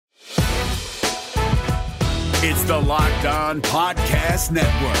It's the Locked On Podcast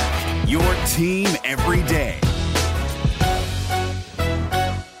Network, your team every day.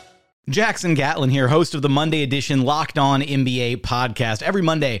 Jackson Gatlin here, host of the Monday edition Locked On NBA podcast. Every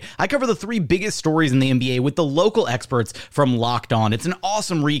Monday, I cover the three biggest stories in the NBA with the local experts from Locked On. It's an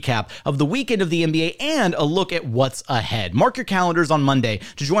awesome recap of the weekend of the NBA and a look at what's ahead. Mark your calendars on Monday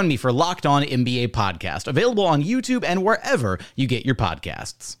to join me for Locked On NBA podcast, available on YouTube and wherever you get your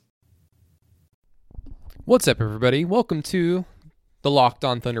podcasts. What's up, everybody? Welcome to the Locked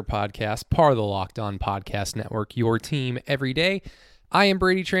On Thunder podcast, part of the Locked On Podcast Network, your team every day. I am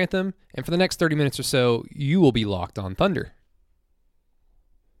Brady Trantham, and for the next 30 minutes or so, you will be Locked On Thunder.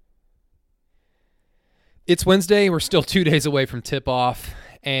 It's Wednesday. We're still 2 days away from tip-off,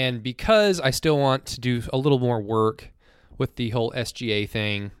 and because I still want to do a little more work with the whole SGA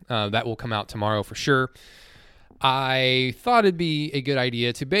thing, that will come out tomorrow for sure, I thought it'd be a good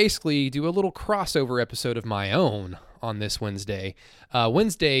idea to basically do a little crossover episode of my own on this Wednesday.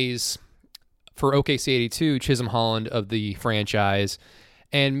 Wednesdays for OKC82, Chisholm, Holland of the franchise,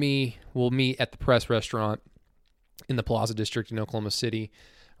 and me will meet at the Press Restaurant in the Plaza District in Oklahoma City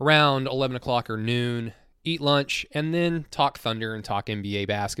around 11 o'clock or noon, eat lunch, and then talk Thunder and talk NBA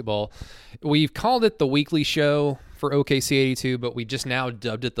basketball. We've called it the weekly show for OKC82, but we just now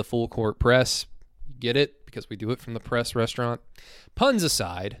dubbed it the Full Court Press. Get it? Because we do it from the Press Restaurant. Puns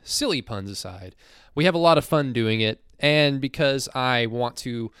aside, silly puns aside, we have a lot of fun doing it, and because I want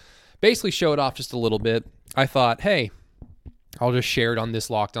to basically show it off just a little bit, I thought, hey, I'll just share it on this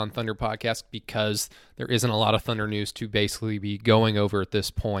Locked On Thunder podcast because there isn't a lot of Thunder news to basically be going over at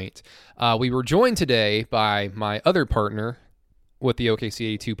this point. We were joined today by my other partner with the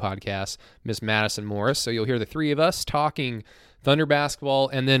OKC82 podcast, Miss Madysson Morris. So you'll hear the three of us talking Thunder basketball,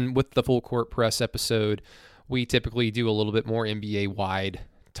 and then with the Full Court Press episode, we typically do a little bit more NBA-wide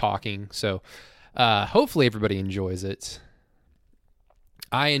talking. So hopefully everybody enjoys it.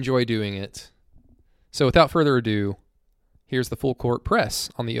 I enjoy doing it. So without further ado, here's the Full Court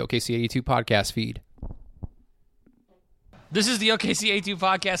Press on the OKC82 podcast feed. This is the OKC82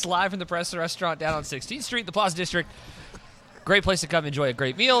 podcast live from the Press Restaurant down on 16th Street, the Plaza District. Great place to come enjoy a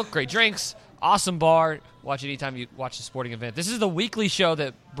great meal, great drinks, awesome bar. Watch it anytime you watch a sporting event. This is the weekly show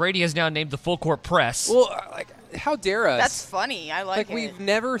that Brady has now named the Full Court Press. Well, how dare us? That's funny. I like it. We've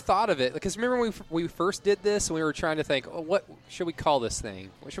never thought of it. Because remember when we first did this and we were trying to think, oh, what should we call this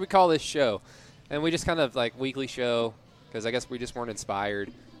thing? What should we call this show? And we just kind of weekly show because I guess we just weren't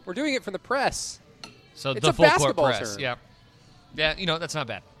inspired. We're doing it from the press. So it's the a Full basketball Court Press. term. Yeah, that's not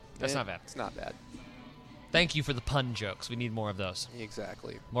bad. That's not bad. It's not bad. Thank you for the pun jokes. We need more of those.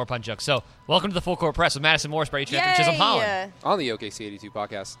 Exactly. More pun jokes. So, welcome to the Full Court Press with Madysson Morris, Brady Trantham, Chisholm, Holland. On the OKC82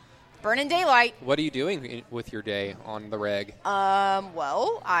 podcast. Burning daylight. What are you doing with your day on the reg?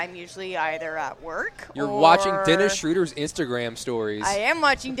 Well, I'm usually either at work You're watching Dennis Schroeder's Instagram stories. I am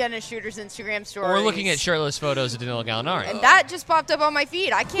watching Dennis Schroeder's Instagram stories. Or looking at shirtless photos of Danilo Gallinari. And that just popped up on my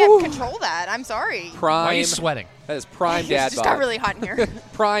feed. I can't control that. I'm sorry. Prime. Why are you sweating? That is prime dad bod. It just got really hot in here.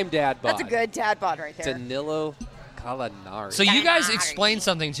 Prime dad bod. That's a good dad bod right there. Danilo Gallinari. So you guys explained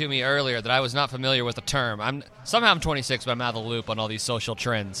something to me earlier that I was not familiar with the term. Somehow I'm 26, but I'm out of the loop on all these social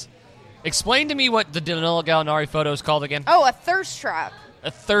trends. Explain to me what the Danilo Gallinari photo is called again. Oh, a thirst trap. A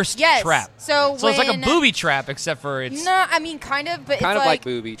thirst trap. So it's like a booby trap, except for it's... No, I mean, kind of, but kind it's of like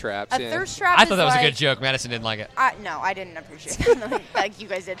booby traps. A thirst trap I thought that was a good joke. Madysson didn't like it. No, I didn't appreciate it like you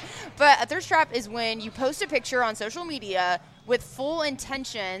guys did. But a thirst trap is when you post a picture on social media with full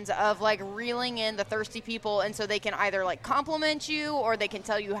intentions of, reeling in the thirsty people, and so they can either, compliment you, or they can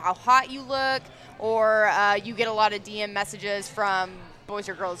tell you how hot you look, or you get a lot of DM messages from boys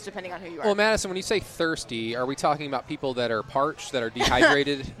or girls, depending on who you are. Well, Madysson, when you say thirsty, are we talking about people that are parched, that are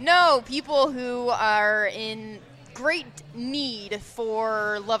dehydrated? No, people who are in great need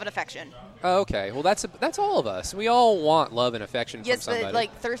for love and affection. Oh, okay. Well, that's all of us. We all want love and affection from somebody. Yes,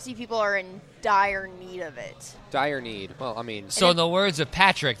 but thirsty people are in dire need of it. Dire need. Well, I mean. So in the words of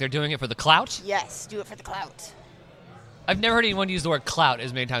Patrick, they're doing it for the clout? Yes, do it for the clout. I've never heard anyone use the word clout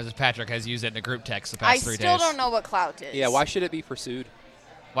as many times as Patrick has used it in a group text the past 3 days. I still don't know what clout is. Yeah, why should it be pursued?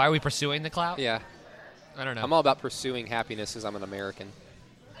 Why are we pursuing the clout? Yeah. I don't know. I'm all about pursuing happiness as I'm an American.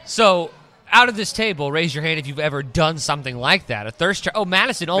 So, out of this table, raise your hand if you've ever done something like that. A thirst trap. Oh,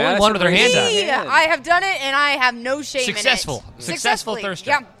 Madysson, only one with her hand up. Yeah, I have done it, and I have no shame in it. Successful thirst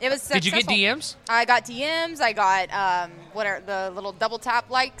trap. Yeah, it was successful. Did you get DMs? I got DMs. I got what are the little double tap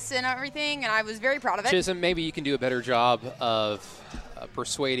likes and everything, and I was very proud of it. Chisholm, maybe you can do a better job of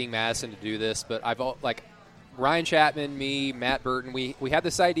persuading Madysson to do this, but Ryan Chapman, me, Matt Burton, we had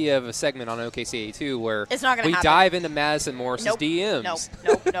this idea of a segment on OKC82 where it's not gonna we happen. dive into Madysson Morris's DMs.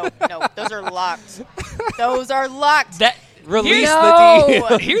 Nope. Those are locked. Those are locked. Release the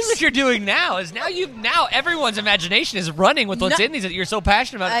DMs. Here's what you're doing now. Now everyone's imagination is running with what's in these that you're so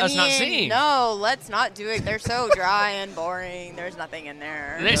passionate about us not seeing. No, let's not do it. They're so dry and boring. There's nothing in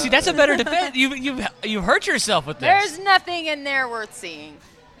there. See, that's a better defense. You've hurt yourself with this. There's nothing in there worth seeing.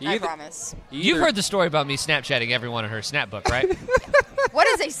 I promise. You've heard the story about me Snapchatting everyone in her Snapbook, right? What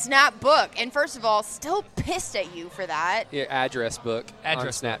is a Snap book? And first of all, still pissed at you for that. Your address book on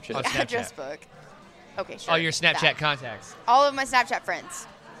Snapchat. On Snapchat. Address book. Okay, sure. All your Snapchat contacts. All of my Snapchat friends.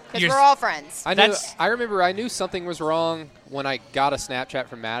 Because we're all friends. I remember I knew something was wrong when I got a Snapchat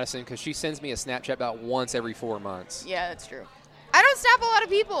from Madysson because she sends me a Snapchat about once every 4 months. Yeah, that's true. I don't snap a lot of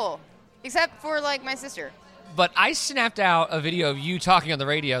people, except for, like, my sister. But I snapped out a video of you talking on the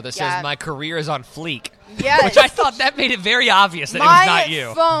radio that says my career is on fleek. Yes. Which I thought that made it very obvious that it was not you.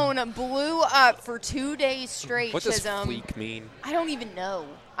 My phone blew up for 2 days straight, What does Chisholm. fleek mean? I don't even know.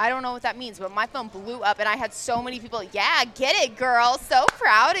 I don't know what that means, but my phone blew up, and I had so many people, yeah, get it, girl. So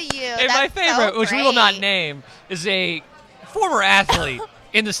proud of you. And my favorite, which we will not name, is a former athlete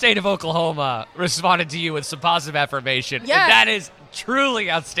in the state of Oklahoma responded to you with some positive affirmation. Yes. And that is truly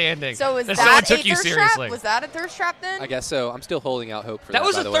outstanding. So was that someone a took you thirst seriously. trap? Was that a thirst trap then? I guess so. I'm still holding out hope for that. That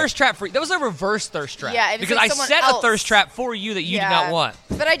was by a the way. thirst trap for you. That was a reverse thirst trap. Yeah, because like I someone set else. a thirst trap for you that you did not want.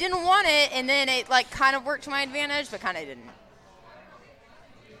 But I didn't want it, and then it like kind of worked to my advantage, but kind of didn't.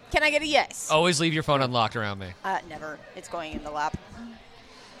 Can I get a yes? Always leave your phone unlocked around me. Never. It's going in the lap.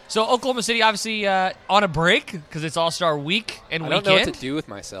 So Oklahoma City obviously on a break because it's All-Star Week and weekend. I don't know what to do with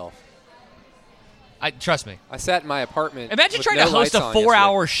myself. Trust me. I sat in my apartment. Imagine with trying no to host a lights on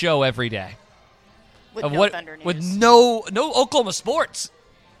 4-hour show every day. With of no Thunder news. With no Oklahoma sports.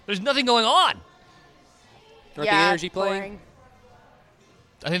 There's nothing going on. Aren't the Energy playing? boring.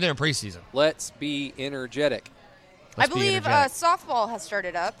 I think they're in preseason. Let's be energetic. I believe softball has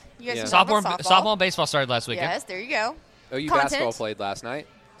started up. You guys Yeah. can talk about Softball and baseball started last weekend. Yes, there you go. OU Content. basketball played last night.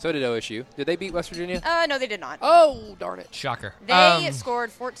 So did OSU. Did they beat West Virginia? No, they did not. Oh, darn it. Shocker. They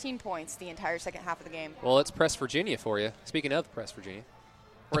scored 14 points the entire second half of the game. Well, let's press Virginia for you. Speaking of press Virginia.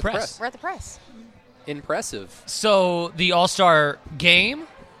 We're at the press. We're at the press. Impressive. So the All-Star game,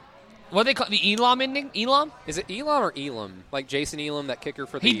 what do they call the Elam ending? Elam? Is it Elam or Elam? Like Jason Elam, that kicker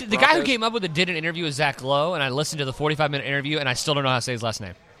for the The guy who Broncos? came up with it did an interview with Zach Lowe, and I listened to the 45-minute interview, and I still don't know how to say his last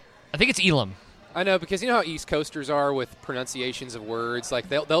name. I think it's Elam. I know, because you know how East Coasters are with pronunciations of words? Like,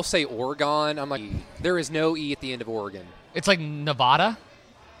 they'll say Oregon. I'm like, there is no E at the end of Oregon. It's like Nevada?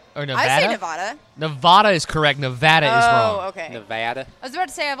 Or Nevada? I say Nevada. Nevada is correct. Nevada is wrong. Oh, okay. Nevada. I was about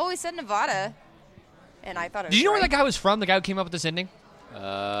to say, I've always said Nevada, and I thought it was Did you know where right. that guy was from, the guy who came up with this ending?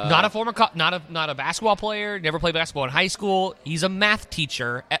 Not a former not a basketball player, never played basketball in high school. He's a math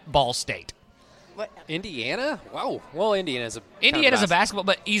teacher at Ball State. What? Indiana? Wow. Well, Indiana's a basketball,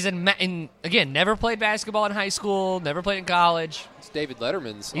 but he's again, never played basketball in high school, never played in college. It's David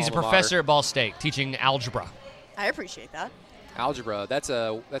Letterman's He's a alma professor mater. at Ball State teaching algebra. I appreciate that. Algebra. That's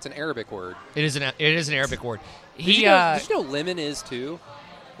an Arabic word. It is an Arabic word. Did you know lemon is too?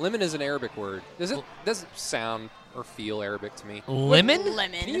 Lemon is an Arabic word. Doesn't sound or feel Arabic to me. Lemon?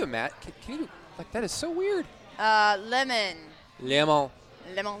 Lemon. Can you imagine? Can you like that is so weird. Lemon. Lemon.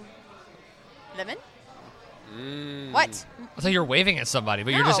 Lemon. Lemon? Mm. What? I thought you were waving at somebody,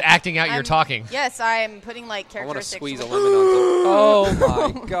 but you're No, just acting out you're I'm- talking. Yes, I'm putting like I want to characteristics. squeeze a lemon onto.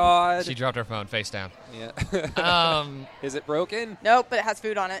 Oh my god. She dropped her phone face down. Yeah. Is it broken? Nope, but it has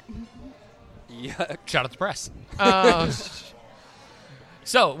food on it. Yuck. Shout out to press.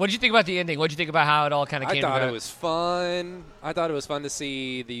 So, what did you think about the ending? What did you think about how it all kind of came I thought together? it was fun. I thought it was fun to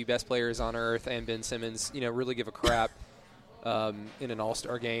see the best players on earth and Ben Simmons, really give a crap in an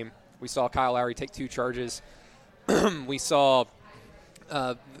All-Star game. We saw Kyle Lowry take 2 charges. We saw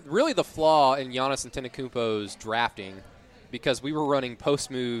really the flaw in Giannis Antetokounmpo's drafting because we were running post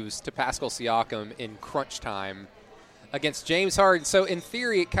moves to Pascal Siakam in crunch time against James Harden. So in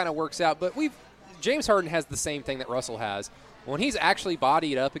theory, it kind of works out. But James Harden has the same thing that Russell has. When he's actually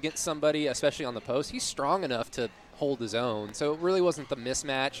bodied up against somebody, especially on the post, he's strong enough to hold his own. So it really wasn't the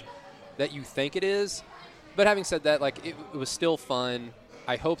mismatch that you think it is. But having said that, it was still fun.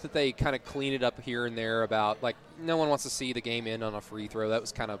 I hope that they kind of clean it up here and there about, no one wants to see the game end on a free throw. That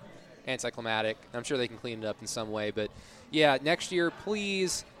was kind of anticlimactic. I'm sure they can clean it up in some way. But, yeah, next year,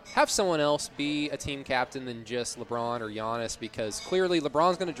 please have someone else be a team captain than just LeBron or Giannis because clearly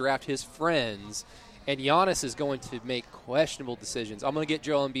LeBron's going to draft his friends and Giannis is going to make questionable decisions. I'm going to get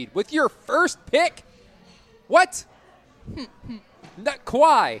Joel Embiid with your first pick. What?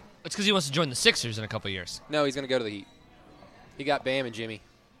 Kawhi. It's because he wants to join the Sixers in a couple years. No, he's going to go to the Heat. He got Bam and Jimmy.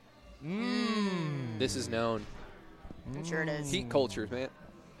 This is known. I'm sure it is. Heat cultures, man.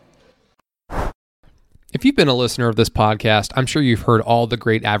 If you've been a listener of this podcast, I'm sure you've heard all the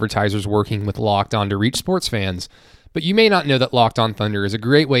great advertisers working with Locked On to reach sports fans. But you may not know that Locked On Thunder is a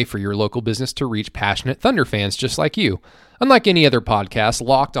great way for your local business to reach passionate Thunder fans just like you. Unlike any other podcast,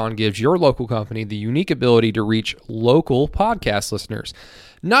 Locked On gives your local company the unique ability to reach local podcast listeners.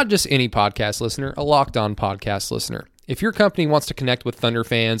 Not just any podcast listener, a Locked On podcast listener. If your company wants to connect with Thunder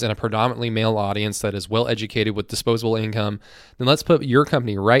fans and a predominantly male audience that is well educated with disposable income, then let's put your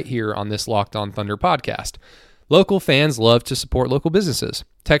company right here on this Locked On Thunder podcast. Local fans love to support local businesses.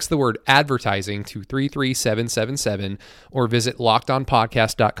 Text the word advertising to 33777 or visit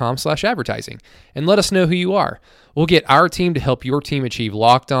lockedonpodcast.com/advertising and let us know who you are. We'll get our team to help your team achieve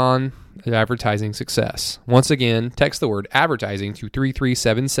Locked On advertising success. Once again, text the word advertising to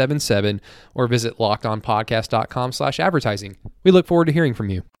 33777 or visit lockedonpodcast.com/advertising. We look forward to hearing from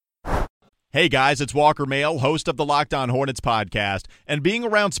you. Hey guys, it's Walker Mail, host of the Locked On Hornets podcast, and being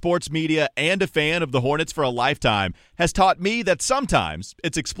around sports media and a fan of the Hornets for a lifetime has taught me that sometimes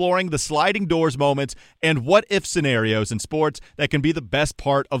it's exploring the sliding doors moments and what-if scenarios in sports that can be the best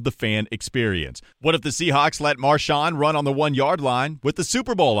part of the fan experience. What if the Seahawks let Marshawn run on the 1-yard line with the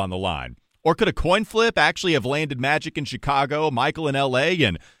Super Bowl on the line? Or could a coin flip actually have landed Magic in Chicago, Michael in L.A.,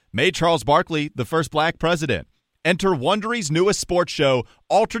 and made Charles Barkley the first black president? Enter Wondery's newest sports show,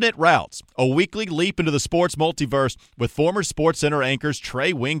 Alternate Routes, a weekly leap into the sports multiverse with former SportsCenter anchors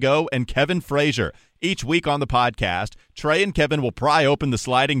Trey Wingo and Kevin Frazier. Each week on the podcast, Trey and Kevin will pry open the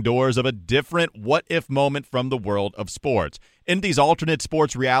sliding doors of a different what-if moment from the world of sports. In these alternate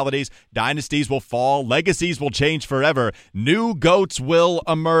sports realities, dynasties will fall, legacies will change forever, new GOATs will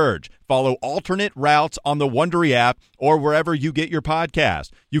emerge. Follow Alternate Routes on the Wondery app or wherever you get your podcast.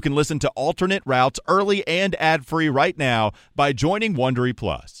 You can listen to Alternate Routes early and ad-free right now by joining Wondery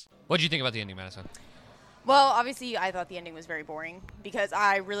Plus. What did you think about the ending, Madysson? Well, obviously, I thought the ending was very boring because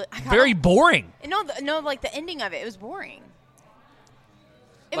I Very boring. No, like the ending of it was boring.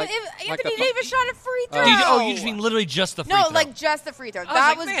 Anthony the Davis shot a free throw. You just mean literally just the free throw? No, like just the free throw.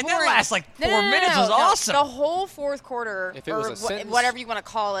 That was man, boring. that last like 4 minutes was awesome. The whole fourth quarter, If it was a sentence- whatever you want to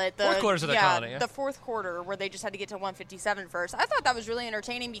call it. Fourth quarter's what they call it, yeah. The fourth quarter where they just had to get to 157 first. I thought that was really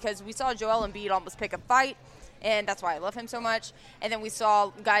entertaining because we saw Joel Embiid almost pick a fight. And that's why I love him so much. And then we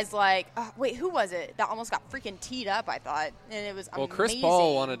saw guys like, who was it that almost got freaking teed up, I thought. And it was amazing. Well, Chris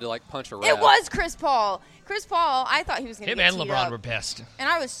Paul wanted to, punch a ref. It was Chris Paul. Chris Paul, I thought he was going to Him get and teed LeBron up. were pissed. And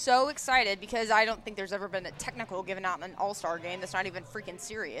I was so excited because I don't think there's ever been a technical given out in an all-star game that's not even freaking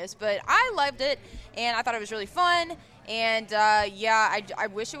serious. But I loved it, and I thought it was really fun. And, I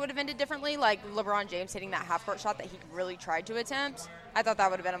wish it would have ended differently, like LeBron James hitting that half-court shot that he really tried to attempt. I thought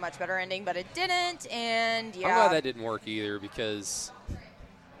that would have been a much better ending, but it didn't, and, yeah. I'm glad that didn't work either because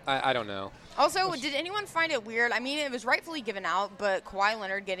I don't know. Also, did anyone find it weird? I mean, it was rightfully given out, but Kawhi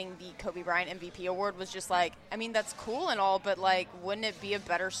Leonard getting the Kobe Bryant MVP award was just like, I mean, that's cool and all, but, wouldn't it be a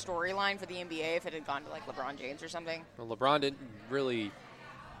better storyline for the NBA if it had gone to, LeBron James or something? Well, LeBron didn't really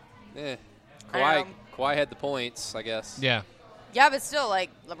Kawhi had the points, I guess. Yeah. Yeah, but still,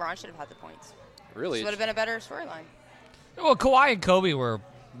 LeBron should have had the points. Really? This would have been a better storyline. Well, Kawhi and Kobe were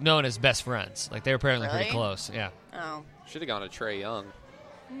known as best friends. They were apparently pretty Really? close. Yeah. Oh. Should have gone to Trae Young.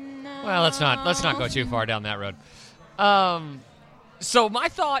 No. Well, let's not go too far down that road. So my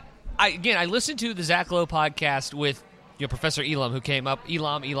thought, I listened to the Zach Lowe podcast with Professor Elam, who came up.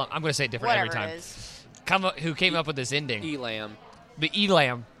 Elam. I'm going to say it different Whatever every it time. is. Who came up with this ending? Elam. The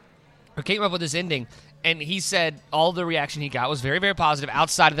Elam, who came up with this ending, and he said all the reaction he got was very, very positive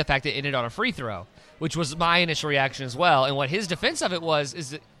outside of the fact that it ended on a free throw, which was my initial reaction as well. And what his defense of it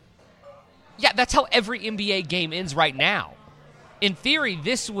is that, that's how every NBA game ends right now. In theory,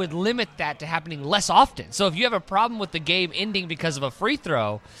 this would limit that to happening less often. So if you have a problem with the game ending because of a free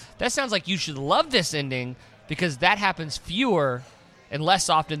throw, that sounds like you should love this ending because that happens fewer and less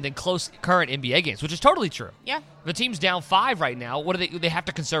often than close current NBA games, which is totally true. Yeah. If the team's down 5 right now, what do they have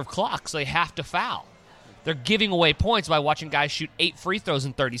to conserve clock, so they have to foul. They're giving away points by watching guys shoot 8 free throws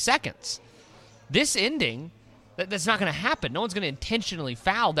in 30 seconds. This ending, that's not going to happen. No one's going to intentionally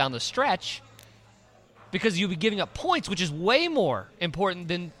foul down the stretch because you'll be giving up points, which is way more important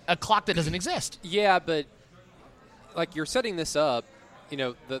than a clock that doesn't exist. Yeah, but you're setting this up,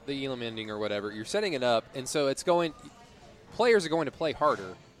 the Elam ending or whatever. You're setting it up, and so players are going to play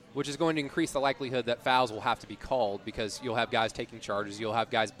harder, which is going to increase the likelihood that fouls will have to be called because you'll have guys taking charges, you'll have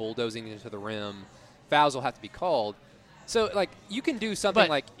guys bulldozing into the rim. Fouls will have to be called. So, you can do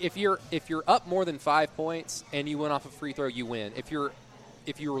something if you're up more than 5 points and you win off a free throw, you win. If you're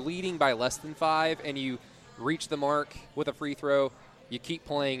if you're leading by less than 5 and you reach the mark with a free throw, you keep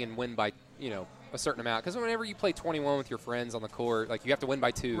playing and win by, a certain amount. Because whenever you play 21 with your friends on the court, like, you have to win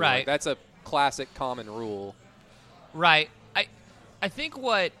by 2. Right. Like, that's a classic common rule. Right. I think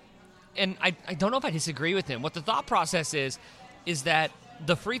and I don't know if I disagree with him. What the thought process is that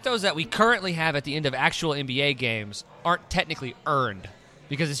the free throws that we currently have at the end of actual NBA games aren't technically earned,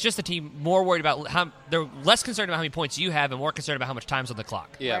 because it's just a team more worried about they're less concerned about how many points you have and more concerned about how much time's on the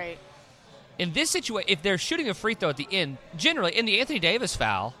clock. Yeah. Right. In this situation, if they're shooting a free throw at the end, generally in the Anthony Davis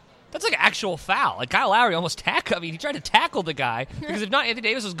foul, that's like an actual foul. Like, Kyle Lowry almost he tried to tackle the guy, because if not, Anthony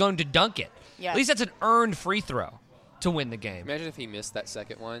Davis was going to dunk it. Yeah. At least that's an earned free throw to win the game. Imagine if he missed that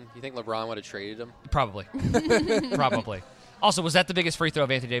second one. You think LeBron would have traded him? Probably. Probably. Also, was that the biggest free throw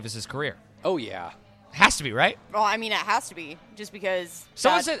of Anthony Davis's career? Oh, yeah. Has to be, right? Well, I mean, it has to be, just because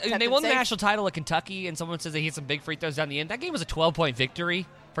Someone that said kept they them won the safe. national title at Kentucky, and someone says they hit some big free throws down the end. That game was a 12-point victory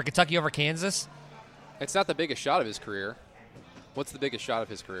for Kentucky over Kansas. It's not the biggest shot of his career. What's the biggest shot of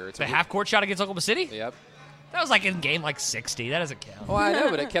his career? It's The half-court shot against Oklahoma City? Yep. That was like in game like 60. That doesn't count. Well, I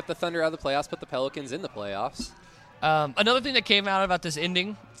know, but it kept the Thunder out of the playoffs, put the Pelicans in the playoffs. Another thing that came out about this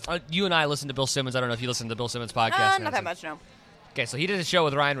ending, you and I listened to Bill Simmons. I don't know if you listened to Bill Simmons' podcast. Not that much, no. Okay, so he did a show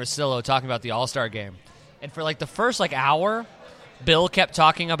with Ryan Russillo talking about the All-Star game. And for like the first hour, Bill kept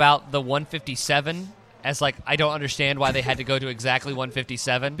talking about the 157 as I don't understand why they had to go to exactly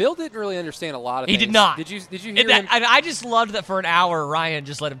 157. Bill didn't really understand a lot of He things. did not. Did you hear And him? I just loved that for an hour, Ryan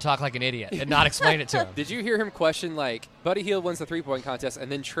just let him talk like an idiot and not explain it to him. Did you hear him question, Buddy Hield wins the three-point contest,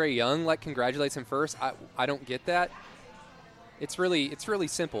 and then Trae Young, congratulates him first? I don't get that. It's really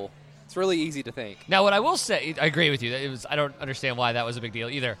simple. It's really easy to think. Now, what I will say, I agree with you. I don't understand why that was a big deal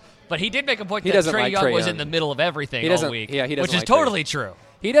either. But he did make a point He that doesn't Trae like Young Trae was Young. in the middle of everything He all doesn't- week, yeah, he doesn't which is like Trae totally true.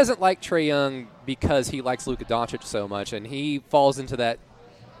 He doesn't like Trae Young because he likes Luka Doncic so much, and he falls into that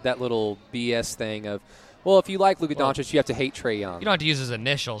little BS thing of, well, if you like Luka Doncic, you have to hate Trae Young. You don't have to use his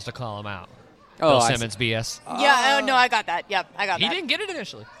initials to call him out. Oh, Bill I Simmons BS. Yeah, no, I got that. Yep, I got He that. didn't get it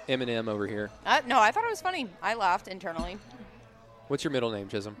initially. Eminem over here. No, I thought it was funny. I laughed internally. What's your middle name,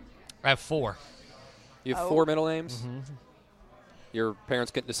 Chisholm? I have 4. You have Oh. 4 middle names? Mm-hmm. Your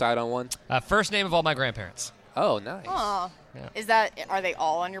parents couldn't decide on one? First name of all my grandparents. Oh, nice. Aw. Yeah. Are they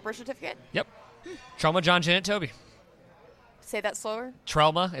all on your birth certificate? Yep. Trauma, John, Janet, Toby. Say that slower.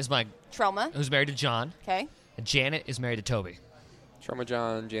 Trauma is my Trauma. who's married to John, Okay. and Janet is married to Toby. Trauma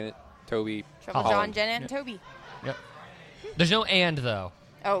John, Janet, Toby, Trauma, John, Holland. Janet, and Toby. Yep. There's no and though.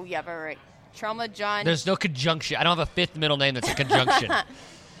 Oh, yeah, right. Trauma, John. There's no conjunction. I don't have a 5th middle name that's a conjunction.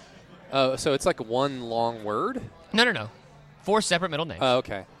 Oh, so it's one long word? No. 4 separate middle names. Oh,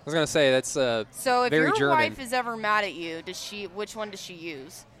 okay. I was going to say, that's So if very your German. wife is ever mad at you, which one does she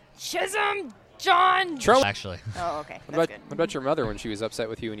use? Chisholm, John. Actually, Oh, okay. What That's about, what about your mother when she was upset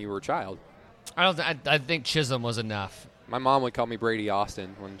with you when you were a child? I think Chisholm was enough. My mom would call me Brady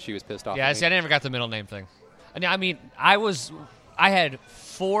Austin when she was pissed off Yeah, at see, I me. never got the middle name thing. I mean, I had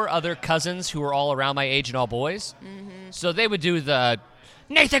 4 other cousins who were all around my age and all boys. Mm-hmm. So they would do the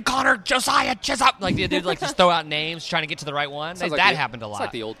Nathan Connor, Josiah Chisholm. They'd just throw out names trying to get to the right one. Sounds That like happened a lot. It's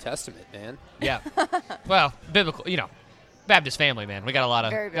like the Old Testament, man. Yeah. Well, biblical, Baptist family, man. We got a lot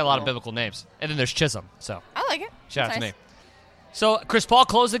of Very biblical names. And then there's Chisholm. So I like it. shout out That's to nice. me. So Chris Paul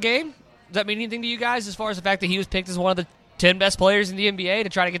closed the game. Does that mean anything to you guys as far as the fact that he was picked as one of the 10 best players in the NBA to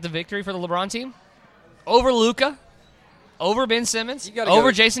try to get the victory for the LeBron team? Over Luka, over Ben Simmons, You gotta over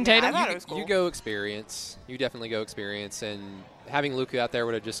go- Jason Yeah, I Tatum. thought it was cool. You go experience. You definitely go experience. And having Luka out there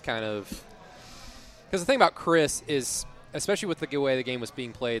would have just kind of – because the thing about Chris is, especially with the way the game was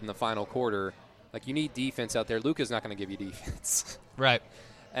being played in the final quarter, you need defense out there. Luka's not going to give you defense. Right.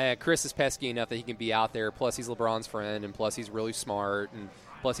 Chris is pesky enough that he can be out there. Plus, he's LeBron's friend, and plus, he's really smart, and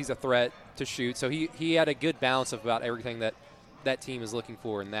plus, he's a threat to shoot. So he had a good balance of about everything that team is looking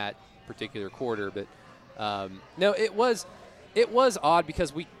for in that particular quarter. But no, it was odd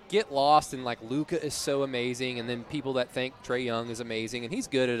because we get lost in Luka is so amazing, and then people that think Trae Young is amazing, and he's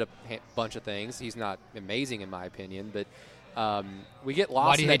good at a bunch of things. He's not amazing in my opinion, but we get lost.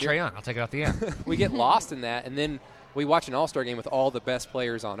 Why do you in hate that Trae Young? I'll take it off the air. we get lost in that, and then we watch an All-Star game with all the best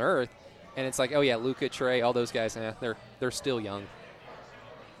players on earth, and it's oh yeah, Luka, Trae, all those guys, they're still young.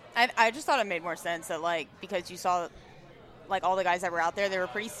 I just thought it made more sense that because you saw all the guys that were out there, they were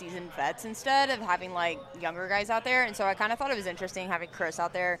pretty seasoned vets instead of having younger guys out there, and so I kind of thought it was interesting having Chris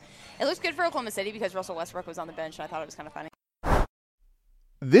out there. It looks good for Oklahoma City because Russell Westbrook was on the bench, and I thought it was kind of funny.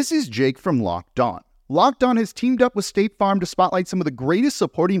 This is Jake from Locked On. Locked On has teamed up with State Farm to spotlight some of the greatest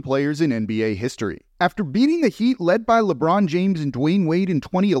supporting players in NBA history. After beating the Heat led by LeBron James and Dwayne Wade in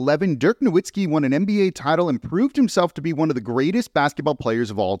 2011, Dirk Nowitzki won an NBA title and proved himself to be one of the greatest basketball players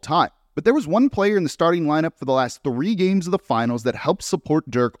of all time. But there was one player in the starting lineup for the last 3 games of the finals that helped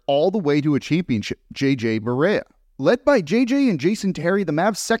support Dirk all the way to a championship, JJ Barea. Led by JJ and Jason Terry, the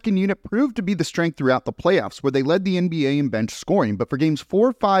Mavs' second unit proved to be the strength throughout the playoffs, where they led the NBA in bench scoring. But for games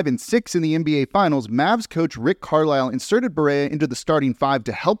 4, 5, and 6 in the NBA Finals, Mavs coach Rick Carlisle inserted Barea into the starting 5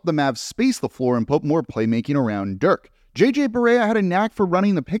 to help the Mavs space the floor and put more playmaking around Dirk. JJ Barea had a knack for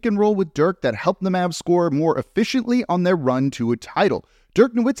running the pick and roll with Dirk that helped the Mavs score more efficiently on their run to a title.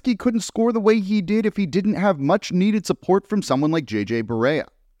 Dirk Nowitzki couldn't score the way he did if he didn't have much needed support from someone like JJ Barea.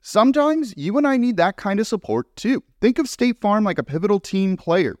 Sometimes you and I need that kind of support too. Think of State Farm like a pivotal team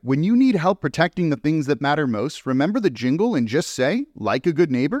player. When you need help protecting the things that matter most, remember the jingle and just say, like a good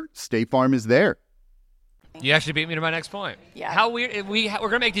neighbor, State Farm is there. You actually beat me to my next point. Yeah. How weird. We're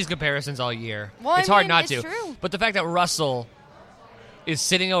going to make these comparisons all year. Well, it's hard not it's to. true. But the fact that Russell is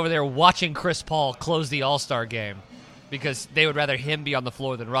sitting over there watching Chris Paul close the All-Star game because they would rather him be on the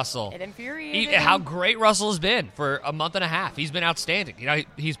floor than Russell. It infuriated How him. great Russell has been for a month and a half. He's been outstanding. You know,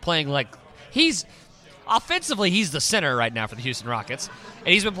 he's playing like offensively, he's the center right now for the Houston Rockets, and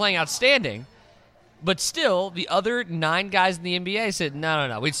he's been playing outstanding. But still, the other 9 guys in the NBA said,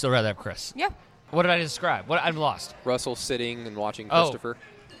 no, we'd still rather have Chris. Yeah. What did I describe? What I'm lost. Russell sitting and watching Oh. Christopher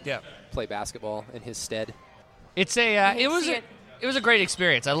Yeah. play basketball in his stead. It's it was a great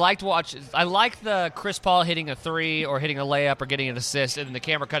experience. I liked the Chris Paul hitting a 3 or hitting a layup or getting an assist, and then the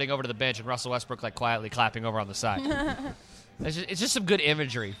camera cutting over to the bench and Russell Westbrook like quietly clapping over on the side. It's just some good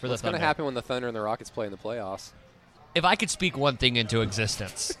imagery for What's the Thunder. going to happen when the Thunder and the Rockets play in the playoffs? If I could speak one thing into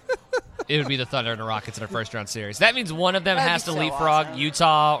existence, it would be the Thunder and the Rockets in a first-round series. That means one of them That'd has be to so leapfrog awesome.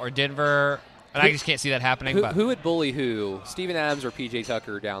 Utah or Denver, and I just can't see that happening. But Who would bully who? Steven Adams or PJ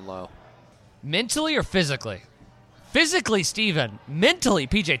Tucker down low? mentally or physically? Physically, Steven. Mentally,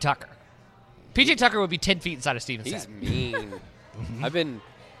 PJ Tucker. PJ Tucker would be 10 feet inside of Steven's He's head. mean.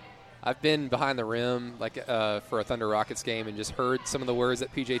 I've been behind the rim for a Thunder Rockets game and just heard some of the words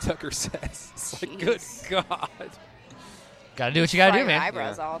that PJ Tucker says. It's like, good God. Got to do what you got to Fry do, your man.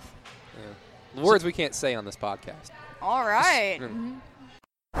 eyebrows off. The words we can't say on this podcast. All right.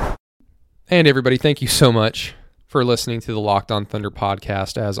 And everybody, thank you so much for listening to the Locked On Thunder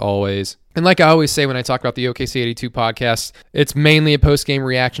podcast, as always. And like I always say when I talk about the OKC 82 podcast, it's mainly a post-game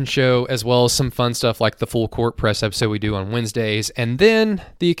reaction show, as well as some fun stuff like the full court press episode we do on Wednesdays, and then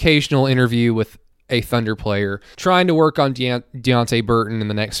the occasional interview with a Thunder player, trying to work on Deontay Burton in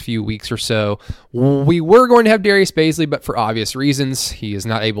the next few weeks or so. We were going to have Darius Baisley, but for obvious reasons, he is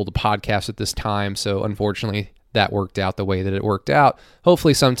not able to podcast at this time, so unfortunately that worked out the way that it worked out.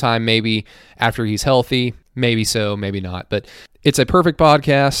 Hopefully sometime maybe after he's healthy, maybe so, maybe not. But it's a perfect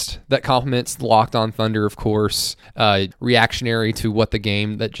podcast that complements the Locked On Thunder, of course, reactionary to what the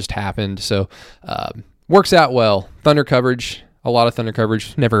game that just happened. So works out well. Thunder coverage, a lot of Thunder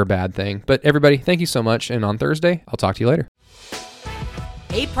coverage, never a bad thing. But everybody, thank you so much. And on Thursday, I'll talk to you later.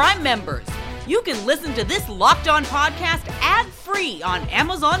 Hey, Prime members, you can listen to this Locked On podcast ad-free on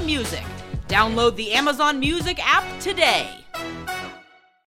Amazon Music. Download the Amazon Music app today.